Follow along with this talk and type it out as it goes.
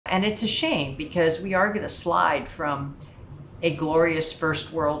And it's a shame because we are going to slide from a glorious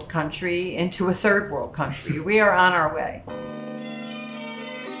first world country into a third world country. We are on our way.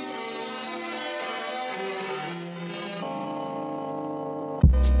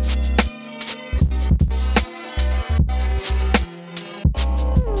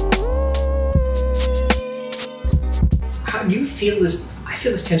 How do you feel this? I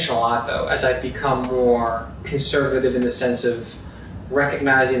feel this tension a lot though, as I become more conservative in the sense of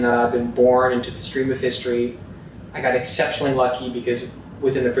recognizing that I've been born into the stream of history. I got exceptionally lucky because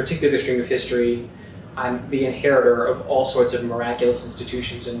within the particular stream of history, I'm the inheritor of all sorts of miraculous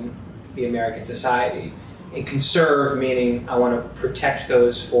institutions in the American society. And conserve meaning I want to protect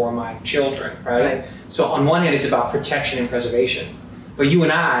those for my children, right? So on one hand, it's about protection and preservation. But you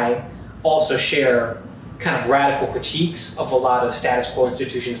and I also share kind of radical critiques of a lot of status quo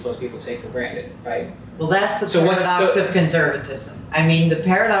institutions most people take for granted, right? Well, that's the paradox of conservatism. I mean, the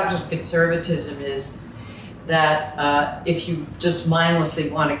paradox of conservatism is that if you just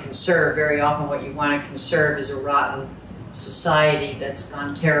mindlessly want to conserve, very often what you want to conserve is a rotten society that's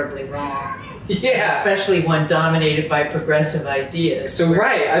gone terribly wrong. Yeah. Especially one dominated by progressive ideas. So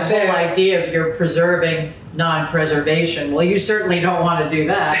right, the whole idea of you're preserving non-preservation. Well, you certainly don't want to do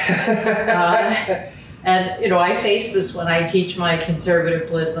that. And, you know, I face this when I teach my conservative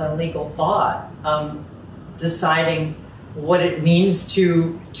political and legal thought, deciding what it means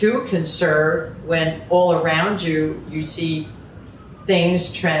to conserve when all around you, you see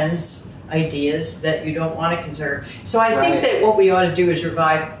things, trends, ideas that you don't want to conserve. So I think that what we ought to do is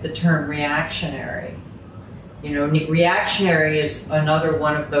revive the term reactionary. You know, reactionary is another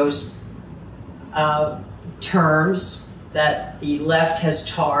one of those terms that the left has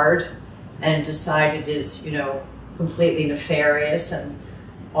tarred and decided is, you know, completely nefarious and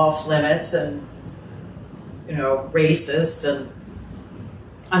off limits and, you know, racist and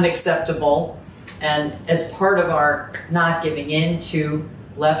unacceptable. And as part of our not giving in to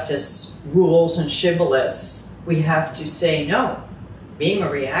leftist rules and shibboleths, we have to say, no, being a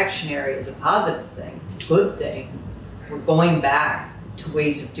reactionary is a positive thing. It's a good thing. We're going back to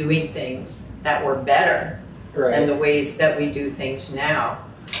ways of doing things that were better than the ways that we do things now.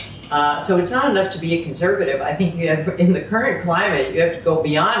 So it's not enough to be a conservative. I think you have, in the current climate, you have to go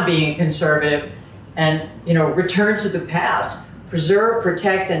beyond being a conservative and, you know, return to the past, preserve,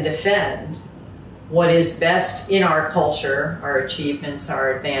 protect, and defend what is best in our culture, our achievements,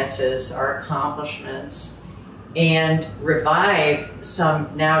 our advances, our accomplishments, and revive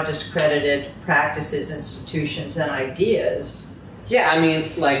some now discredited practices, institutions, and ideas. Yeah, I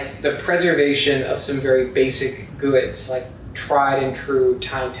mean, like the preservation of some very basic goods, like tried and true,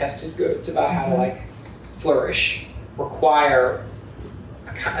 time-tested goods about how to like flourish, require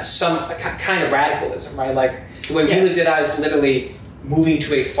a kind of radicalism, right? Like the way we lived it, I was literally moving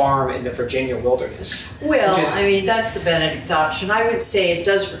to a farm in the Virginia wilderness. Well, I mean, that's the Benedict option. I would say it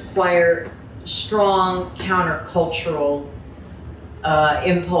does require strong countercultural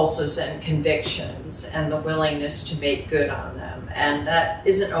impulses and convictions and the willingness to make good on them. And that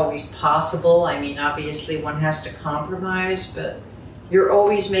isn't always possible. I mean, obviously one has to compromise, but you're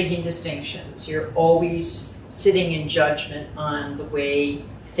always making distinctions. You're always sitting in judgment on the way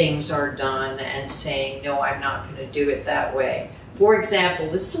things are done and saying, no, I'm not going to do it that way. For example,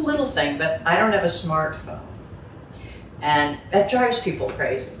 this is a little thing, but I don't have a smartphone. And that drives people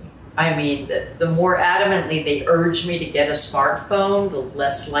crazy. I mean, the more adamantly they urge me to get a smartphone, the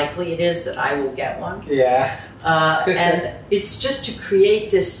less likely it is that I will get one. Yeah. And it's just to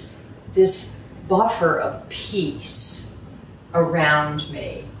create this buffer of peace around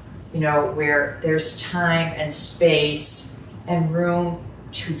me, you know, where there's time and space and room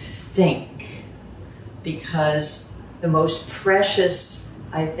to think. Because the most precious,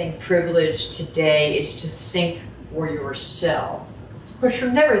 I think, privilege today is to think for yourself. Of course,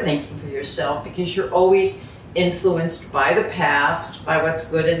 you're never thinking for yourself because you're always influenced by the past, by what's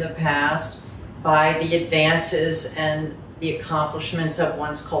good in the past, by the advances and the accomplishments of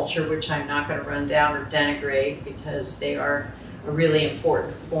one's culture, which I'm not going to run down or denigrate because they are a really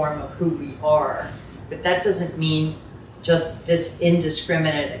important form of who we are. But that doesn't mean just this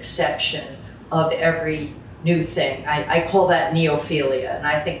indiscriminate acception of every new thing. I call that neophilia, and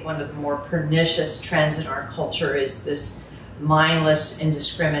I think one of the more pernicious trends in our culture is this mindless,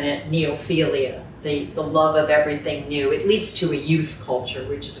 indiscriminate neophilia, the love of everything new. It leads to a youth culture,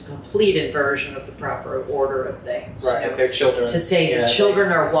 which is a complete inversion of the proper order of things. Right, you know, they're children. To say that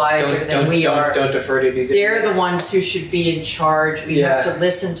children are wiser than we are. Don't defer to these They're idiots. the ones who should be in charge. We have to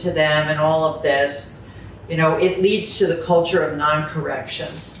listen to them and all of this. You know, it leads to the culture of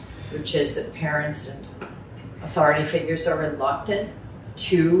non-correction, which is that parents and authority figures are reluctant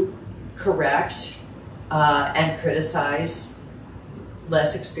to correct and criticize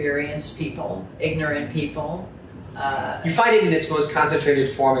less experienced people, ignorant people. You find it in its most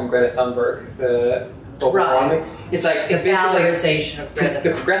concentrated form in Greta Thunberg, the global warming. It's like it's basically of Greta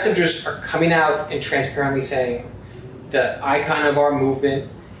the progressives are coming out and transparently saying the icon of our movement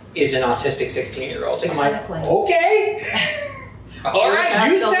is an autistic 16-year-old. Exactly. I'm like, okay, all right,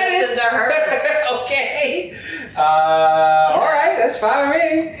 you said it. To her. Okay, all right, that's fine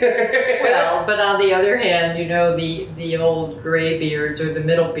with me. Well, but on the other hand, you know, the old gray beards or the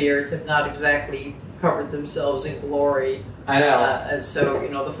middle beards have not exactly covered themselves in glory. I know. And so, you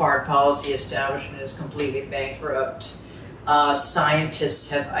know, the foreign policy establishment is completely bankrupt.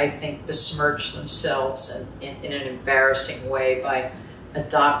 Scientists have, I think, besmirched themselves in an embarrassing way by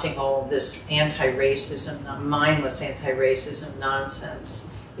adopting all of this anti-racism, mindless anti-racism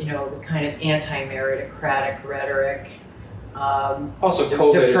nonsense, you know, the kind of anti-meritocratic rhetoric. Also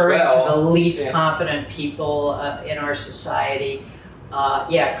COVID deferring as well. to the least competent people in our society.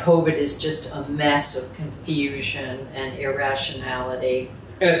 COVID is just a mess of confusion and irrationality.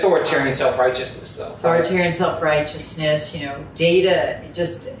 And authoritarian self-righteousness, though. Authoritarian self-righteousness, you know, data,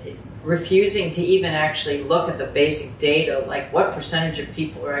 just refusing to even actually look at the basic data, like what percentage of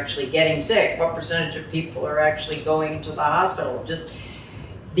people are actually getting sick, what percentage of people are actually going into the hospital. Just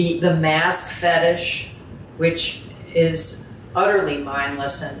the mask fetish, which is utterly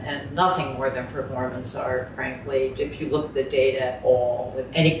mindless and nothing more than performance art, frankly, if you look at the data at all with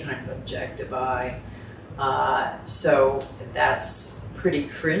any kind of objective eye. So that's pretty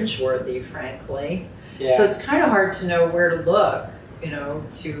cringeworthy, frankly. Yeah. So it's kind of hard to know where to look, you know,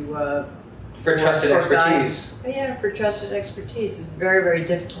 for trusted expertise. Yeah, for trusted expertise. It's very, very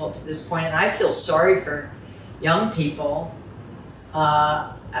difficult to this point, and I feel sorry for young people.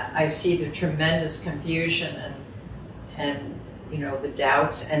 I see the tremendous confusion and you know, the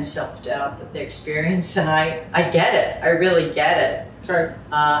doubts and self-doubt that they experience, and I get it. I really get it. That's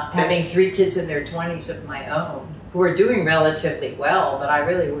right. Having 3 kids in their 20s of my own who are doing relatively well, but I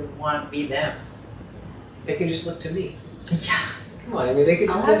really wouldn't want to be them. They can just look to me. Yeah. Come on, I mean, they can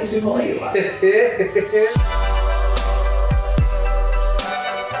just look to pull me. you up.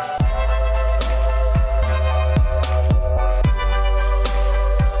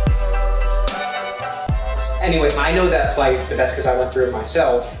 Anyway, I know that plight the best because I went through it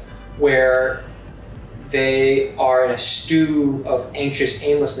myself, where they are in a stew of anxious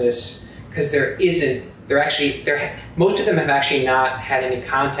aimlessness because most of them have actually not had any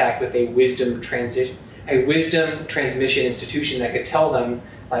contact with a wisdom transmission institution that could tell them,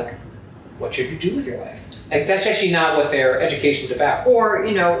 like, what should you do with your life? Like, that's actually not what their education's about. Or,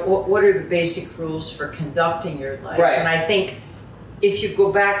 you know, what are the basic rules for conducting your life? Right. And I think if you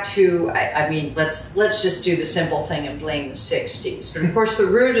go back to, I mean, let's just do the simple thing and blame the 60s. But of course, the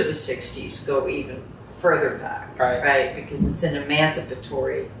root of the 60s go even further back, right? Because it's an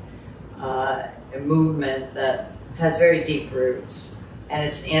emancipatory movement that has very deep roots, and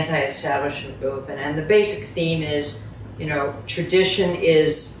it's an anti-establishment movement. And the basic theme is, you know, tradition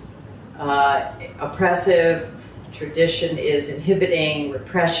is oppressive, tradition is inhibiting,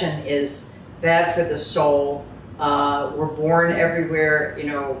 repression is bad for the soul. We're born everywhere, you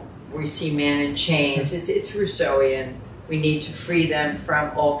know, we see man in chains. It's Rousseauian. We need to free them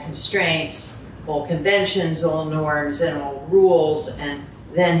from all constraints, all conventions, all norms, and all rules, and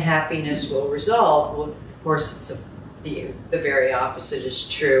then happiness will result. Well, of course, the very opposite is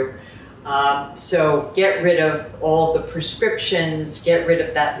true. So get rid of all the prescriptions, get rid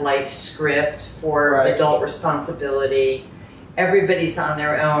of that life script for adult responsibility. Everybody's on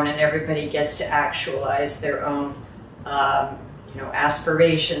their own, and everybody gets to actualize their own, you know,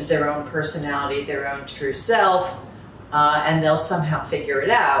 aspirations, their own personality, their own true self, and they'll somehow figure it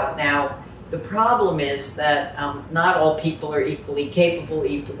out. Now, the problem is that not all people are equally capable,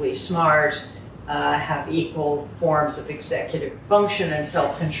 equally smart, have equal forms of executive function and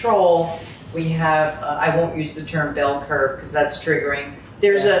self-control. We have, I won't use the term bell curve because that's triggering.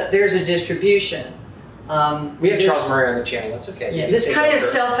 There's a distribution. We have Charles Murray on the channel, that's okay. Yeah, this kind of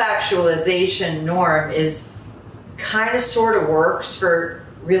self-actualization norm is kind of sort of works for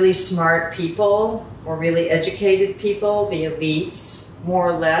really smart people or really educated people, the elites, more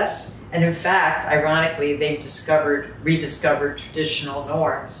or less. And in fact, ironically, they've rediscovered traditional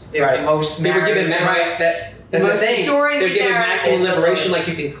norms. They're the most they were given that's the thing. They're given maximum liberation, like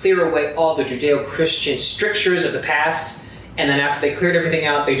you can clear away all the Judeo-Christian strictures of the past, and then after they cleared everything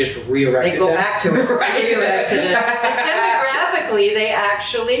out, they just re-erected it. They go back to it. Re-erected it. demographically, they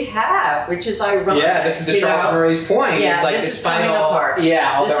actually have, which is ironic. Yeah, this is the Charles Murray's point. Yeah, it's like this is coming all, apart.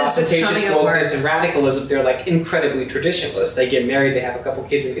 Yeah, all this their ostentatious coming wokeness and radicalism, they're like incredibly traditionalist. They get married, they have a couple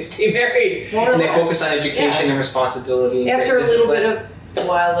kids, and they stay married. More or and they less. focus on education and responsibility. And after a little bit of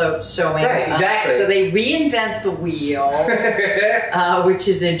wild oat sowing. Right, exactly. So they reinvent the wheel, which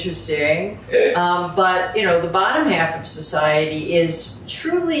is interesting. But, you know, the bottom half of society is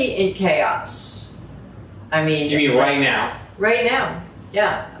truly in chaos. I mean... You mean right now? Right now,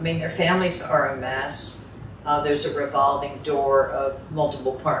 yeah. I mean, their families are a mess. There's a revolving door of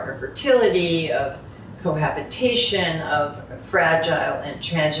multiple partner fertility, of cohabitation, of fragile and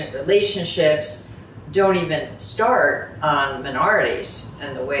transient relationships. Don't even start on minorities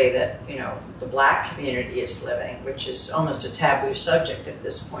and the way that, you know, the black community is living, which is almost a taboo subject at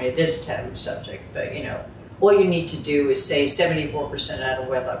this point. It is a taboo subject, but, you know, all you need to do is say 74% out of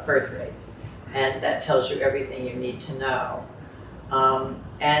wedlock birth rate, and that tells you everything you need to know.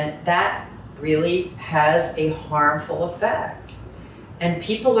 And that really has a harmful effect. And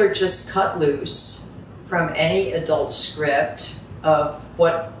people are just cut loose from any adult script of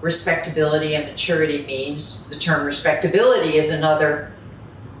what respectability and maturity means. The term respectability is another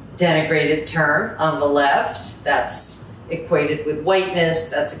denigrated term on the left. That's equated with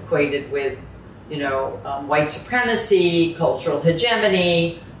whiteness, that's equated with, you know, white supremacy, cultural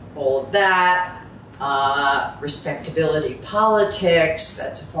hegemony, all of that. Respectability politics,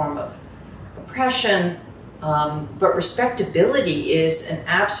 that's a form of oppression. But respectability is an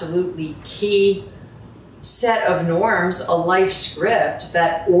absolutely key set of norms, a life script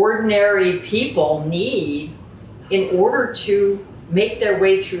that ordinary people need in order to make their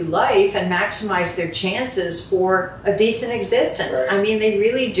way through life and maximize their chances for a decent existence. Right. I mean, they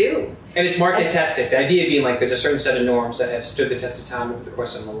really do. And it's market tested. The idea being like there's a certain set of norms that have stood the test of time over the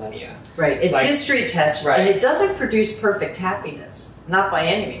course of millennia. Right. It's like, history tested. right. And it doesn't produce perfect happiness. Not by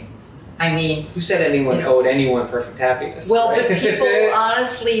any means. I mean... Who said anyone owed anyone perfect happiness? Well, right? but people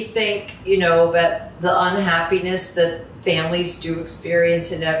honestly think, you know, that the unhappiness that families do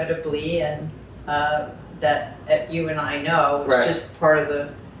experience inevitably and that you and I know is right. just part of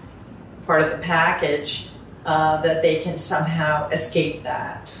the package, that they can somehow escape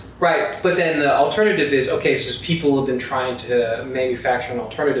that. Right, but then the alternative is, okay, so people have been trying to manufacture an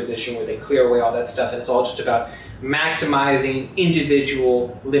alternative vision where they clear away all that stuff and it's all just about maximizing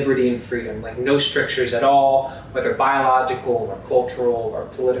individual liberty and freedom, like no strictures at all, whether biological or cultural or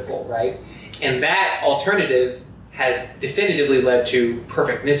political, right? And that alternative has definitively led to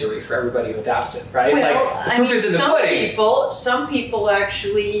perfect misery for everybody who adopts it, right? Well, like, the proof is in the pudding. Some people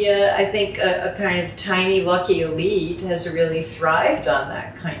actually, I think a kind of tiny lucky elite has really thrived on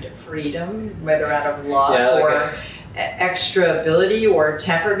that kind of freedom, whether out of luck or extra ability or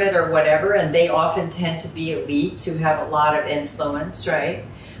temperament or whatever, and they often tend to be elites who have a lot of influence, right?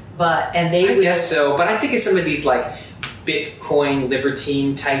 I guess so, but I think it's some of these like Bitcoin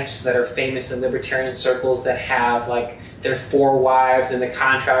libertine types that are famous in libertarian circles that have like their 4 wives and the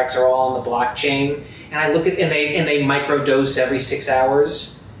contracts are all on the blockchain. And I look at and they microdose every 6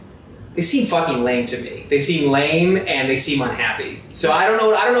 hours. They seem fucking lame to me. They seem lame and they seem unhappy. So I don't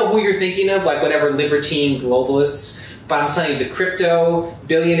know who you're thinking of, like whatever libertine globalists. But I'm telling you, the crypto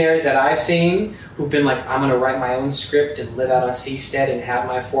billionaires that I've seen who've been like, I'm going to write my own script and live out on Seastead and have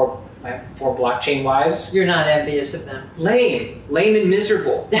my four blockchain wives. You're not envious of them. Lame and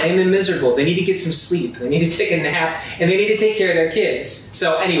miserable. Lame and miserable. They need to get some sleep. They need to take a nap, and they need to take care of their kids.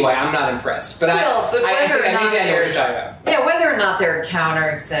 So anyway, I'm not impressed. But I know what you're talking about. Yeah, whether or not there are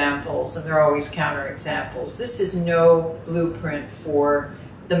counterexamples, and there are always counterexamples, this is no blueprint for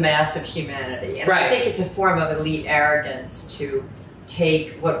the mass of humanity. And right. I think it's a form of elite arrogance to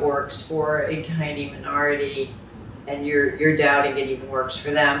take what works for a tiny minority, and you're doubting it even works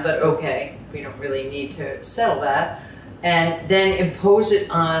for them, but okay, we don't really need to settle that, and then impose it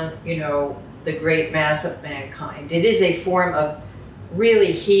on, you know, the great mass of mankind. It is a form of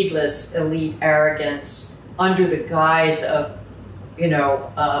really heedless elite arrogance under the guise of, you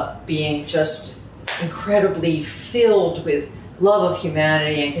know, being just incredibly filled with love of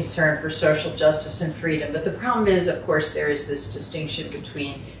humanity and concern for social justice and freedom. But the problem is, of course, there is this distinction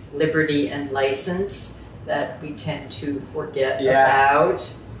between liberty and license that we tend to forget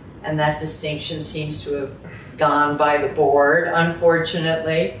about. And that distinction seems to have gone by the board,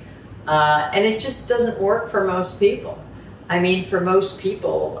 unfortunately. And it just doesn't work for most people. I mean, for most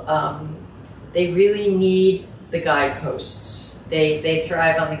people, they really need the guideposts. They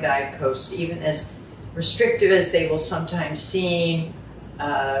thrive on the guideposts, even as restrictive as they will sometimes seem.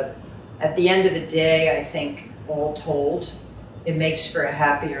 At the end of the day, I think, all told, it makes for a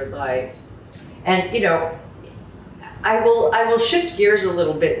happier life. And, you know, I will shift gears a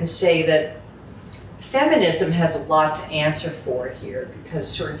little bit and say that feminism has a lot to answer for here, because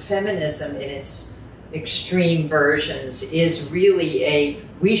sort of feminism in its extreme versions is really a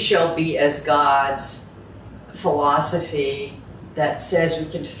we shall be as gods philosophy that says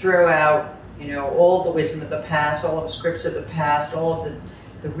we can throw out, you know, all the wisdom of the past, all of the scripts of the past, all of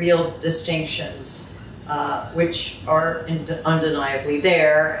the real distinctions, which are undeniably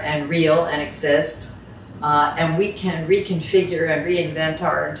there and real and exist, and we can reconfigure and reinvent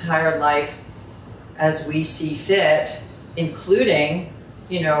our entire life as we see fit, including,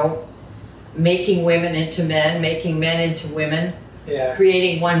 you know, making women into men, making men into women,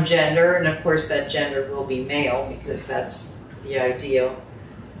 creating one gender, and of course that gender will be male because that's the ideal,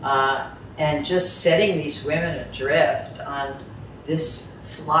 and just setting these women adrift on this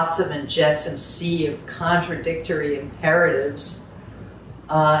flotsam and jetsam sea of contradictory imperatives,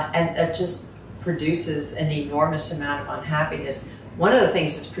 and that just produces an enormous amount of unhappiness. One of the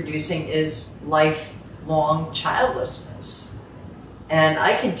things it's producing is lifelong childlessness. And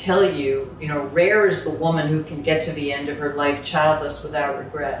I can tell you, you know, rare is the woman who can get to the end of her life childless without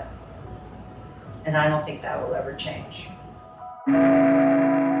regret. And I don't think that will ever change.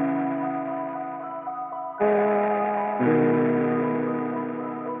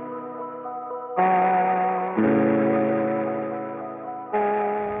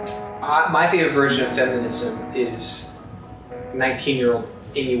 My favorite version of feminism is 19-year-old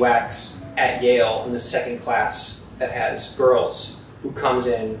Amy Wax at Yale in the second class that has girls who comes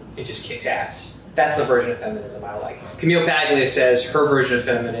in and just kicks ass. That's the version of feminism I like. Camille Paglia says her version of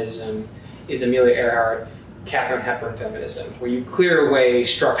feminism is Amelia Earhart, Katharine Hepburn feminism, where you clear away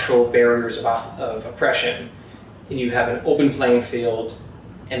structural barriers of oppression and you have an open playing field,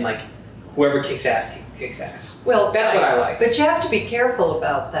 and like whoever kicks ass, kicks ass. Well, that's what I like. But you have to be careful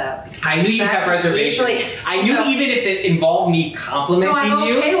about that. I knew you'd have reservations. I knew even if it involved me complimenting I'm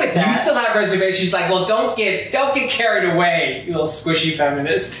okay with that. you'd still have reservations. She's like, well, don't get carried away, you little squishy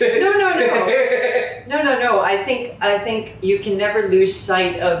feminist. No. I think you can never lose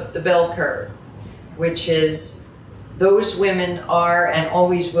sight of the bell curve, which is those women are and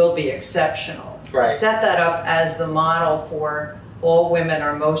always will be exceptional. Right. To set that up as the model for all women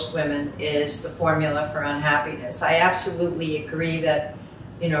or most women is the formula for unhappiness. I absolutely agree that,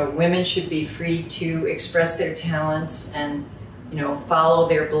 you know, women should be free to express their talents and, you know, follow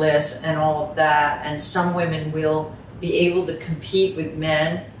their bliss and all of that. And some women will be able to compete with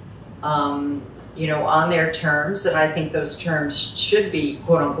men, you know, on their terms. And I think those terms should be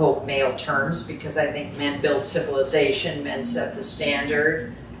quote unquote male terms, because I think men build civilization, men set the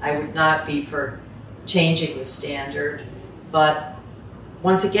standard. I would not be for changing the standard. But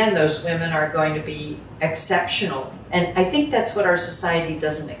once again, those women are going to be exceptional. And I think that's what our society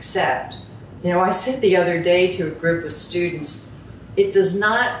doesn't accept. You know, I said the other day to a group of students, it does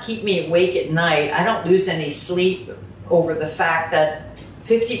not keep me awake at night. I don't lose any sleep over the fact that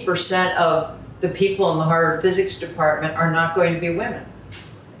 50% of the people in the Harvard physics department are not going to be women.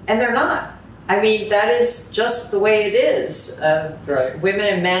 And they're not. I mean, that is just the way it is. Right. Women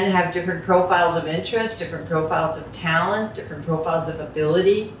and men have different profiles of interest, different profiles of talent, different profiles of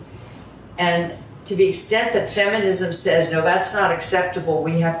ability. And to the extent that feminism says, no, that's not acceptable,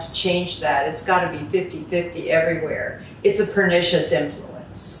 we have to change that, it's got to be 50-50 everywhere, it's a pernicious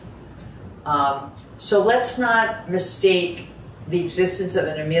influence. So let's not mistake the existence of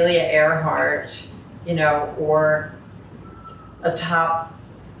an Amelia Earhart, you know, or a top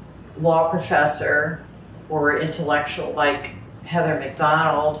law professor or intellectual like Heather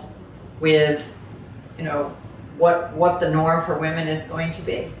McDonald with, you know, what the norm for women is going to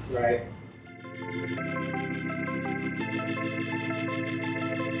be. Right.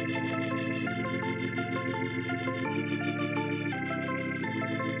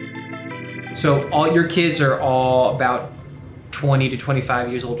 So all your kids are all about 20 to 25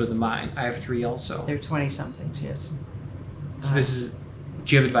 years older than mine. I have 3 also. They're 20-somethings, yes. So this is.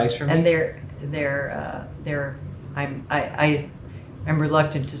 Do you have advice for me? And I'm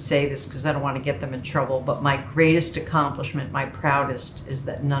reluctant to say this because I don't want to get them in trouble, but my greatest accomplishment, my proudest, is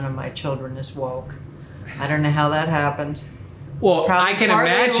that none of my children is woke. I don't know how that happened. Well, I can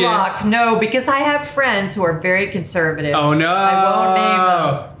imagine. Luck. No, because I have friends who are very conservative. Oh no! I won't name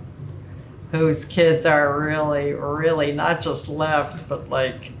them. Whose kids are really, really not just left, but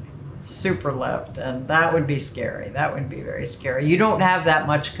like super left, and that would be scary. That would be very scary. You don't have that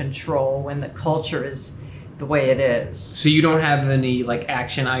much control when the culture is the way it is. So you don't have any like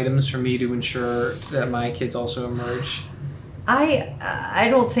action items for me to ensure that my kids also emerge? I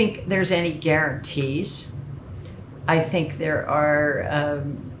don't think there's any guarantees. I think there are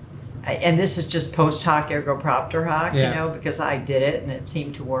and this is just post hoc ergo propter hoc, Yeah. you know, because I did it and it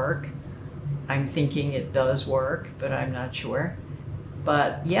seemed to work. I'm thinking it does work, but I'm not sure.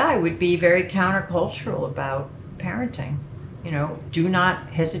 But yeah, I would be very countercultural about parenting. You know, do not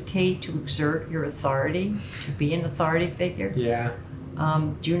hesitate to exert your authority, to be an authority figure. Yeah.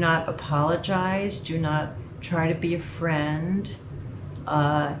 Do not apologize. Do not try to be a friend.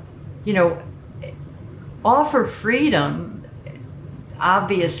 You know, offer freedom.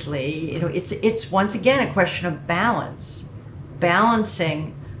 Obviously, you know, it's once again a question of balance,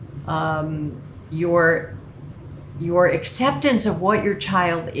 balancing your acceptance of what your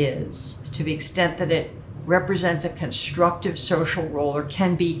child is to the extent that it represents a constructive social role or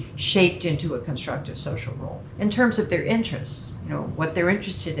can be shaped into a constructive social role in terms of their interests, you know, what they're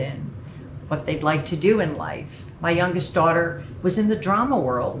interested in, what they'd like to do in life. My youngest daughter was in the drama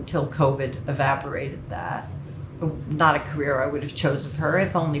world until COVID evaporated that. Not a career I would have chosen for her,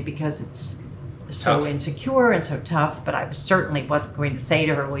 if only because it's so Tough. Insecure and so tough, but I certainly wasn't going to say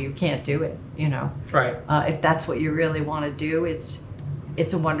to her, well, you can't do it, you know. Right. If that's what you really want to do, it's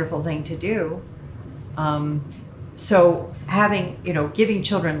a wonderful thing to do. So having, you know, giving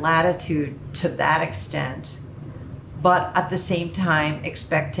children latitude to that extent, but at the same time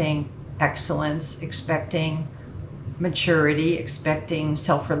expecting excellence, expecting maturity, expecting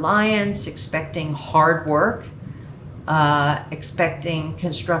self-reliance, expecting hard work, expecting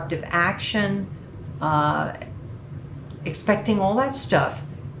constructive action, expecting all that stuff,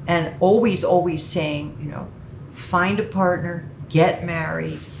 and always saying, you know, find a partner, get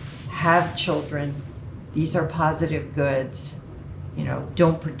married, have children. These are positive goods. You know,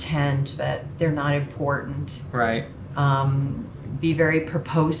 don't pretend that they're not important. Right. Be very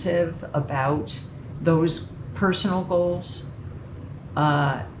propulsive about those personal goals.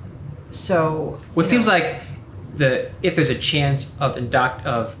 So What seems like if there's a chance of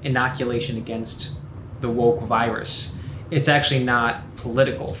inoculation against the woke virus, it's actually not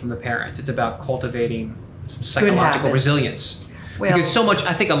political from the parents. It's about cultivating some psychological resilience. Well, Because so much,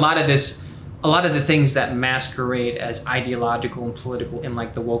 I think a lot of the things that masquerade as ideological and political in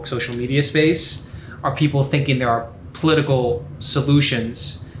like the woke social media space are people thinking there are political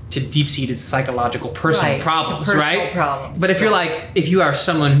solutions to deep-seated psychological personal problems, right? Problems, but if you are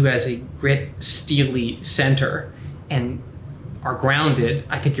someone who has a grit, steely center and are grounded,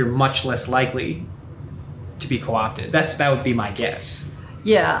 I think you're much less likely to be co-opted. That would be my guess.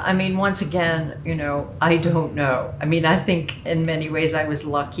 Yeah, I mean, once again, you know, I don't know. I mean, I think in many ways I was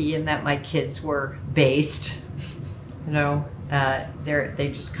lucky in that my kids were based, you know. They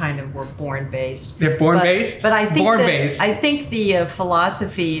just kind of were born based. They're born based? But I think based. I think the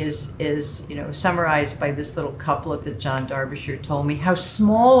philosophy is, you know, summarized by this little couplet that John Derbyshire told me. How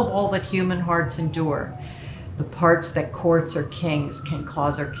small of all that human hearts endure, the parts that courts or kings can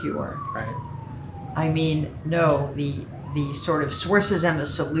cause or cure. Right. I mean, no, the sort of sources and the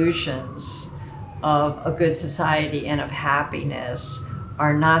solutions of a good society and of happiness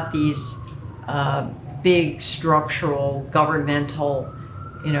are not these big structural, governmental,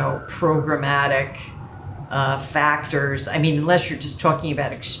 you know, programmatic factors. I mean, unless you're just talking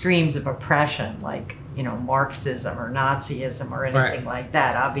about extremes of oppression, like, you know, Marxism or Nazism or anything like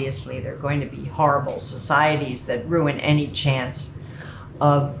that. Obviously, they're going to be horrible societies that ruin any chance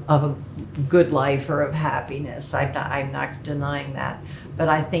of a good life or of happiness. I'm not denying that. But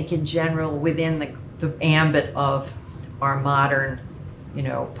I think in general, within the ambit of our modern, you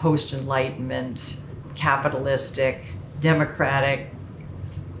know, post-Enlightenment, capitalistic, democratic,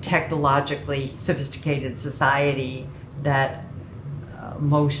 technologically sophisticated society, that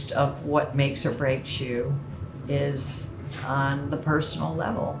most of what makes or breaks you is on the personal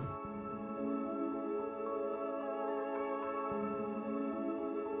level.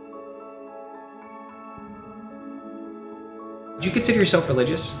 Do you consider yourself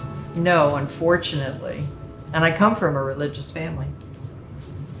religious? No, unfortunately. And I come from a religious family.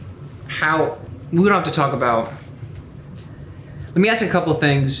 We don't have to talk about... Let me ask a couple of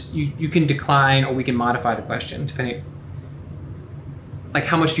things. You can decline or we can modify the question, depending... Like,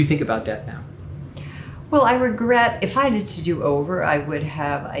 how much do you think about death now? Well, I regret, if I had to do over, I would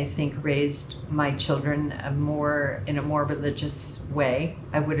have, I think, raised my children in a more religious way.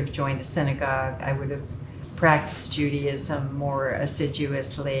 I would have joined a synagogue. I would have practiced Judaism more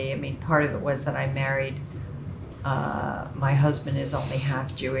assiduously. I mean, part of it was that I married, my husband is only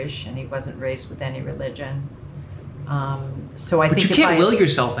half Jewish and he wasn't raised with any religion. So I think you can't will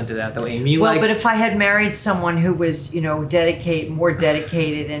yourself into that, though, Amy. Well, but if I had married someone who was, you know, more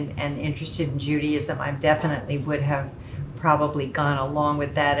dedicated and interested in Judaism, I definitely would have probably gone along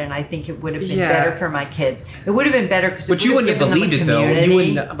with that, and I think it would have been better for my kids. It would have been better because but you wouldn't have believed it though. You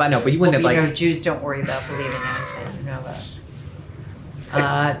wouldn't. But no, but you wouldn't have like. You know, Jews don't worry about believing anything. You know that.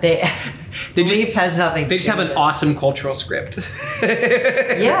 Belief has nothing. They just have an awesome cultural script.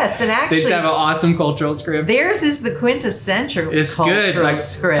 Yes, and actually, they just have an awesome cultural script. Theirs is the quintessential cultural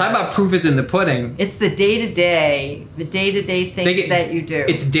script. Talk about proof is in the pudding. It's the day-to-day things that you do.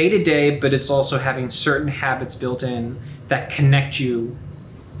 It's day-to-day, but it's also having certain habits built in that connect you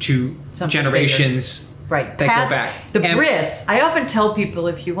to something generations. Bigger. Right. That go back. The bris. I often tell people,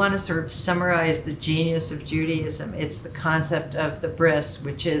 if you want to sort of summarize the genius of Judaism, it's the concept of the bris,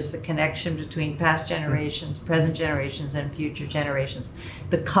 which is the connection between past generations, present generations, and future generations.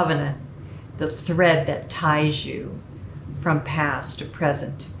 The covenant, the thread that ties you from past to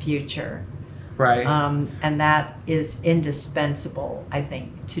present to future. Right. And that is indispensable, I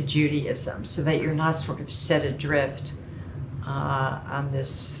think, to Judaism, so that you're not sort of set adrift on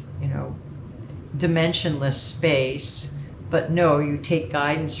this, you know, dimensionless space, but no, you take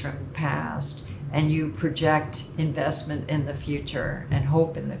guidance from the past and you project investment in the future and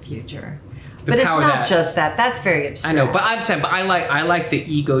hope in the future. But it's not just that. That's very abstract. I know, but I like the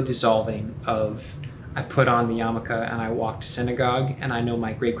ego dissolving of I put on the yarmulke and I walk to synagogue and I know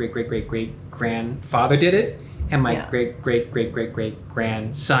my great grandfather did it. And my great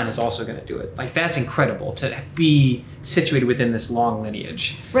grandson is also going to do it. Like, that's incredible to be situated within this long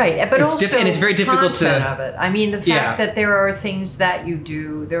lineage. Right, but it's also and it's very difficult to. Of it. I mean, the fact that there are things that you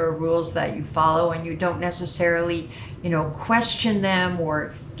do, there are rules that you follow, and you don't necessarily, you know, question them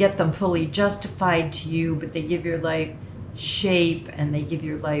or get them fully justified to you, but they give your life shape and they give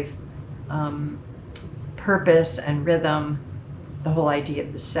your life purpose and rhythm. The whole idea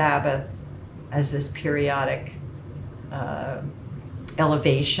of the Sabbath as this periodic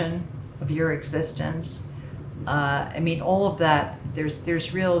elevation of your existence. I mean, all of that,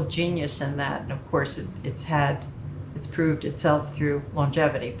 there's real genius in that. And of course, it's proved itself through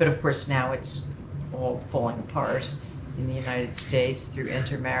longevity. But of course, now it's all falling apart in the United States through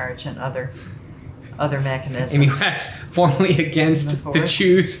intermarriage and other mechanisms. I mean, that's formally against the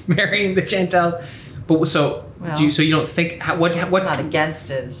Jews marrying the Gentiles. But so you don't think what? I'm not against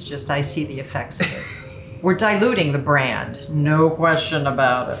it. It's just I see the effects of it. We're diluting the brand, no question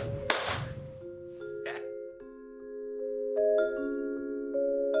about it.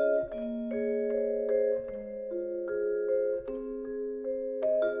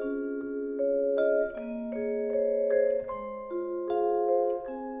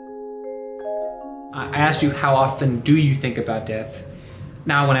 I asked you how often do you think about death?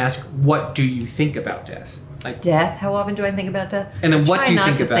 Now I want to ask, what do you think about death? Like death? How often do I think about death? And then what do you think about? I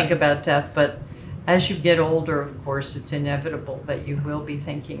try not to think about death, but as you get older, of course, it's inevitable that you will be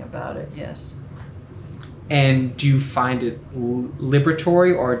thinking about it, yes. And do you find it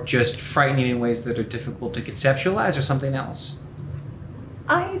liberatory or just frightening in ways that are difficult to conceptualize, or something else?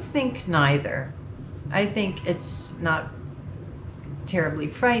 I think neither. I think it's not terribly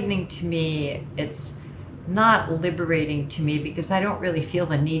frightening to me. It's not liberating to me because I don't really feel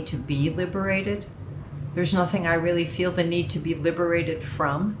the need to be liberated. There's nothing I really feel the need to be liberated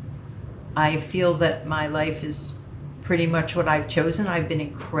from. I feel that my life is pretty much what I've chosen. I've been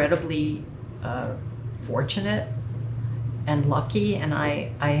incredibly fortunate and lucky, and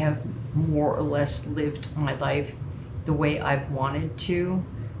I have more or less lived my life the way I've wanted to.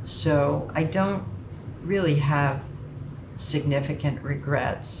 So I don't really have significant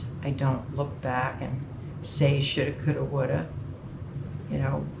regrets. I don't look back and say shoulda, coulda, woulda, you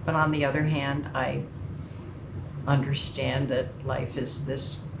know. But on the other hand, I understand that life is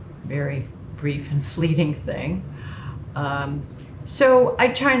this very brief and fleeting thing. So I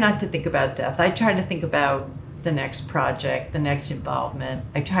try not to think about death. I try to think about the next project, the next involvement.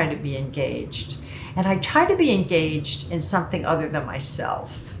 I try to be engaged. And I try to be engaged in something other than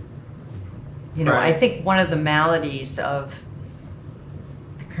myself. You know, I think one of the maladies of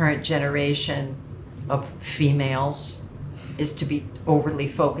the current generation of females is to be overly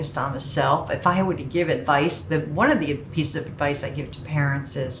focused on the self. If I were to give advice, one of the pieces of advice I give to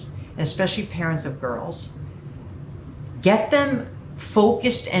parents is, and especially parents of girls, get them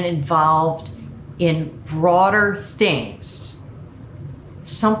focused and involved in broader things,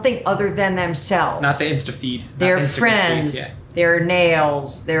 something other than themselves. Not the Insta feed. Their friends, their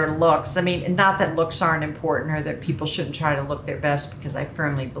nails, their looks. I mean, not that looks aren't important or that people shouldn't try to look their best, because I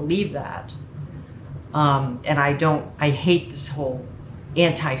firmly believe that. And I hate this whole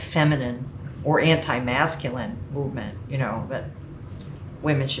anti-feminine or anti-masculine movement, you know, that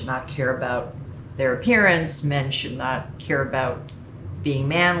women should not care about their appearance, men should not care about being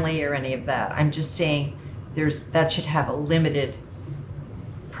manly or any of that. I'm just saying that should have a limited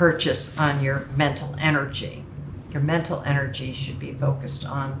purchase on your mental energy. Your mental energy should be focused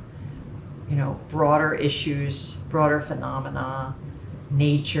on, broader issues, broader phenomena,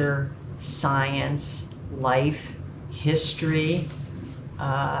 nature, science, life, history,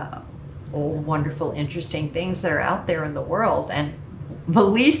 all wonderful, interesting things that are out there in the world. And the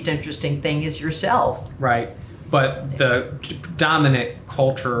least interesting thing is yourself. Right. But the dominant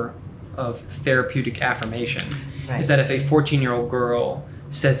culture of therapeutic affirmation is that if a 14-year-old girl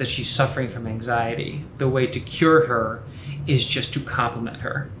says that she's suffering from anxiety, the way to cure her is just to compliment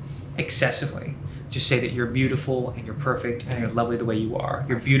her excessively. Just say that you're beautiful and you're perfect and you're lovely the way you are.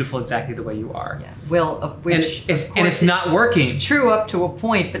 You're beautiful exactly the way you are. Yeah. Well, of which and it's not working. True up to a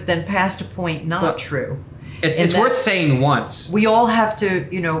point, but then past a point, not true. It's worth saying once. We all have to,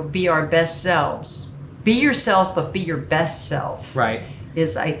 be our best selves. Be yourself, but be your best self. Right. I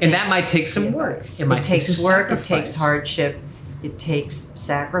think, and that might take some work. It takes work. It takes hardship. It takes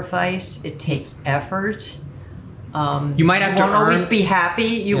sacrifice. It takes effort. You might have to won't always be happy.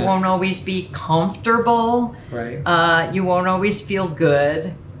 You won't always be comfortable. Right. You won't always feel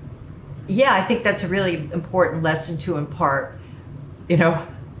good. Yeah, I think that's a really important lesson to impart.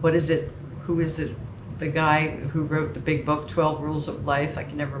 What is it? Who is it? The guy who wrote the big book, 12 Rules of Life. I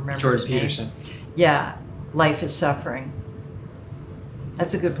can never remember Jordan his name. Peterson. Yeah, life is suffering.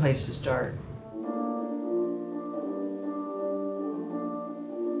 That's a good place to start.